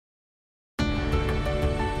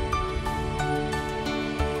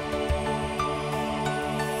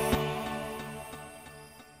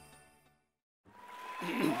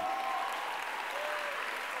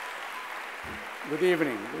Good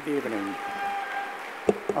evening. Good evening.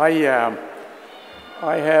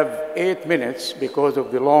 I have 8 minutes because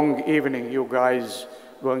of the long evening you guys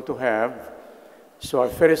going to have. So I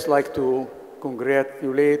first like to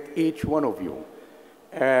congratulate each one of you.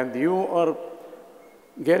 And you are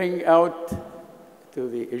getting out to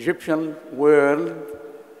the Egyptian world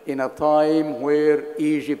in a time where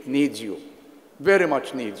Egypt needs you, very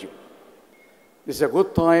much needs you. This is a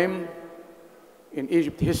good time in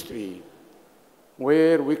Egypt history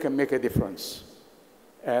where we can make a difference.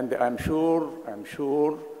 And I'm sure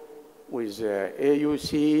with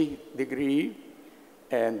AUC degree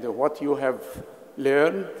and what you have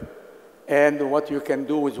learned and what you can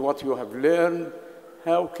do with what you have learned,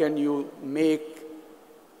 how can you make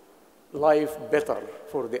life better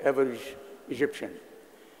for the average Egyptian?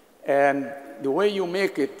 And the way you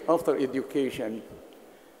make it after education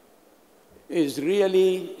is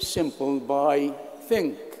really simple by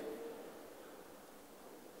think.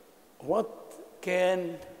 What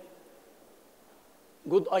can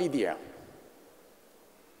good idea?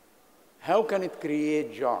 How can it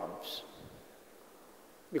create jobs?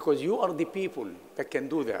 Because you are the people that can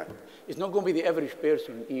do that. It's not going to be the average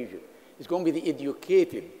person in Egypt. It's going to be the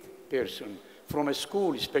educated person from a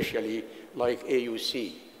school, especially like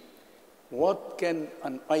AUC. What can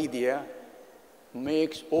an idea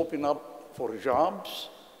open up for jobs?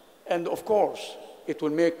 And of course, it will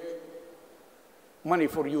make money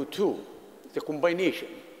for you too, the combination.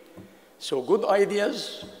 So good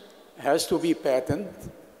ideas has to be patented.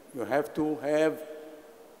 You have to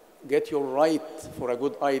get your right for a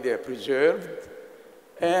good idea preserved.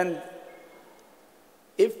 And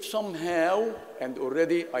if somehow, and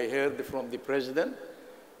already I heard from the president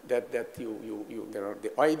that there are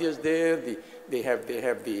the ideas there, they have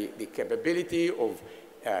the capability of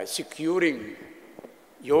securing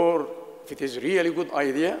if it is a really good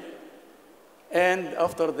idea, and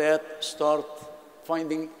after that start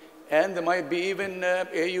finding, and there might be even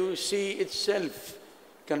AUC itself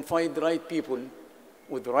can find the right people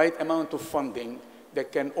with the right amount of funding that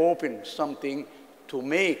can open something to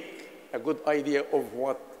make a good idea of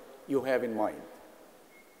what you have in mind.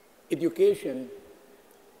 Education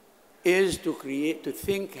is to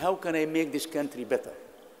think, how can I make this country better?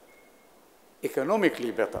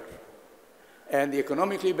 Economically better. And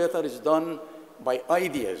economically better is done by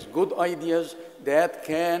ideas, good ideas that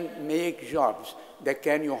can make jobs, that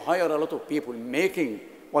can you hire a lot of people making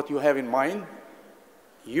what you have in mind.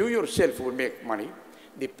 You yourself will make money.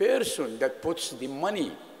 The person that puts the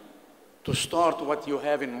money to start what you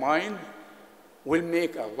have in mind will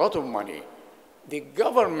make a lot of money. The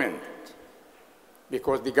government,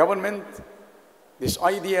 because the government, this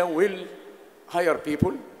idea will hire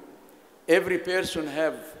people. Every person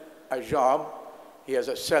have a job, he has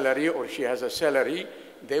a salary or she has a salary,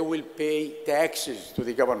 they will pay taxes to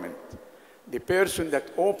the government. The person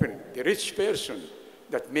that the rich person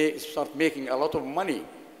that may start making a lot of money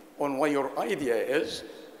on what your idea is,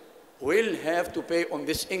 will have to pay on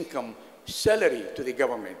this income salary to the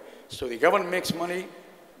government. So the government makes money,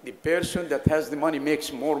 the person that has the money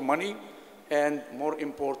makes more money, and more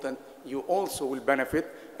important, you also will benefit,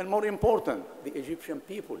 and more important, the Egyptian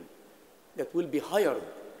people that will be hired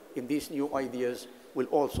in these new ideas will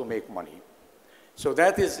also make money. So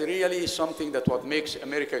that is really something that what makes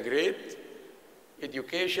America great.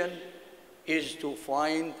 Education is to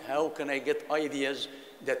find how can I get ideas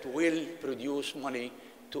that will produce money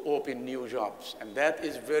to open new jobs. And that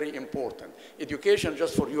is very important. Education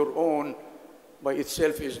just for your own by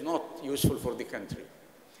itself is not useful for the country.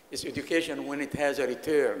 It's education when it has a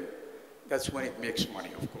return. That's when it makes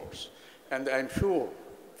money, of course. And I'm sure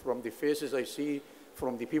from the faces I see,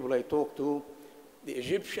 from the people I talk to, the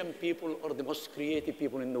Egyptian people are the most creative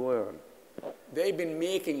people in the world. They've been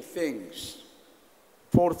making things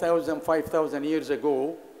 4,000, 5,000 years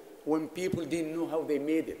ago when people didn't know how they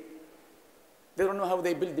made it. They don't know how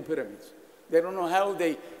they built the pyramids. They don't know how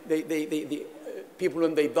people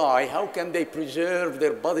when they die, how can they preserve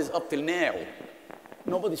their bodies up till now?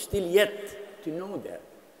 Nobody still yet to know that.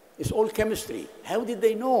 It's all chemistry. How did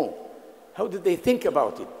they know? How did they think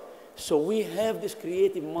about it? So we have this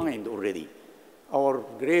creative mind already. Our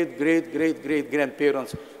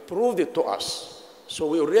great-great-great-great-grandparents proved it to us. So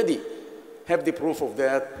we already have the proof of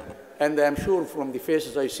that. And I'm sure from the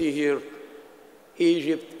faces I see here,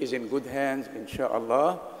 Egypt is in good hands,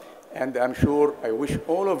 inshallah. And I'm sure I wish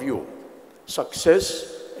all of you success,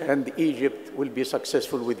 and Egypt will be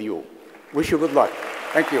successful with you. Wish you good luck.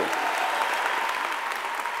 Thank you.